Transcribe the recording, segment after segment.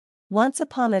Once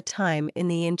upon a time in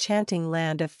the enchanting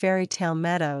land of fairy tale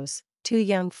meadows, two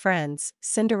young friends,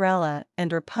 Cinderella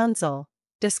and Rapunzel,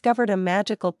 discovered a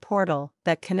magical portal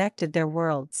that connected their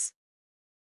worlds.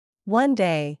 One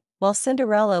day, while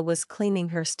Cinderella was cleaning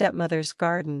her stepmother's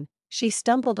garden, she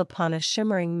stumbled upon a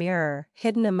shimmering mirror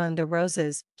hidden among the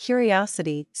roses.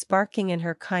 Curiosity sparking in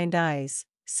her kind eyes,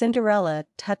 Cinderella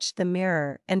touched the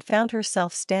mirror and found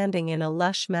herself standing in a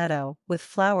lush meadow with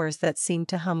flowers that seemed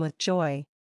to hum with joy.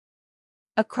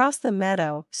 Across the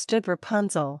meadow stood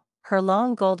Rapunzel, her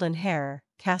long golden hair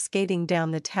cascading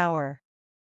down the tower.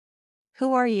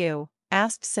 "Who are you?"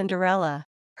 asked Cinderella,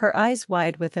 her eyes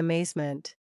wide with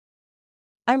amazement.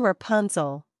 "I'm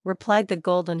Rapunzel," replied the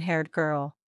golden-haired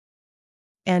girl.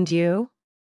 "And you?"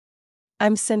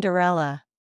 "I'm Cinderella.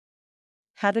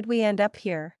 How did we end up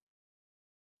here?"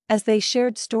 As they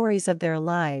shared stories of their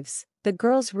lives, the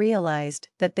girls realized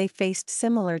that they faced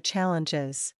similar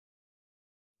challenges.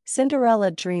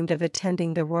 Cinderella dreamed of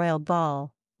attending the royal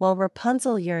ball, while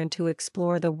Rapunzel yearned to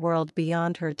explore the world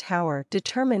beyond her tower.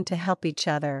 Determined to help each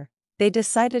other, they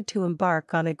decided to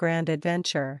embark on a grand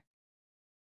adventure.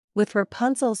 With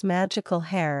Rapunzel's magical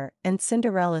hair and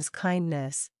Cinderella's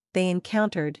kindness, they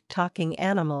encountered talking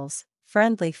animals,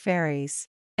 friendly fairies,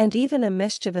 and even a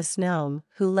mischievous gnome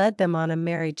who led them on a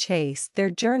merry chase. Their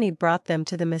journey brought them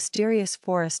to the mysterious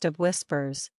Forest of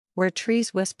Whispers, where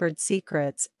trees whispered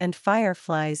secrets and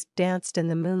fireflies danced in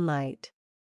the moonlight.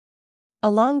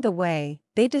 Along the way,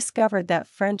 they discovered that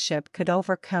friendship could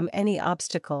overcome any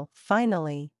obstacle.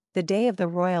 Finally, the day of the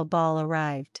royal ball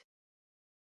arrived.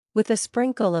 With a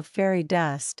sprinkle of fairy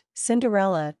dust,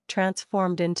 Cinderella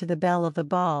transformed into the belle of the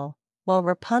ball, while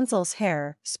Rapunzel's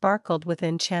hair sparkled with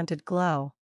enchanted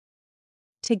glow.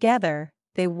 Together,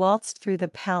 they waltzed through the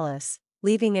palace,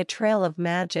 leaving a trail of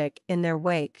magic in their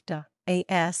wake.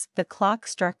 As the clock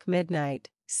struck midnight,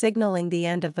 signaling the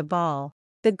end of the ball,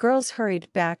 the girls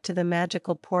hurried back to the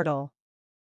magical portal.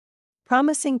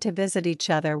 Promising to visit each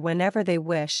other whenever they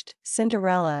wished,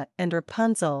 Cinderella and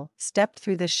Rapunzel stepped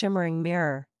through the shimmering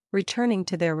mirror, returning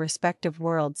to their respective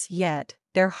worlds. Yet,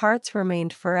 their hearts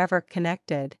remained forever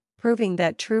connected, proving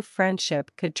that true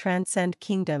friendship could transcend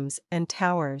kingdoms and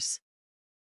towers.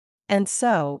 And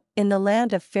so, in the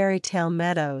land of fairy tale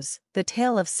meadows, the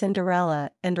tale of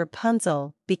Cinderella and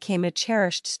Rapunzel became a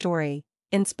cherished story,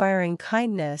 inspiring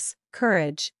kindness,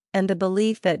 courage, and the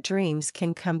belief that dreams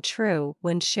can come true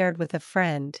when shared with a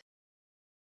friend.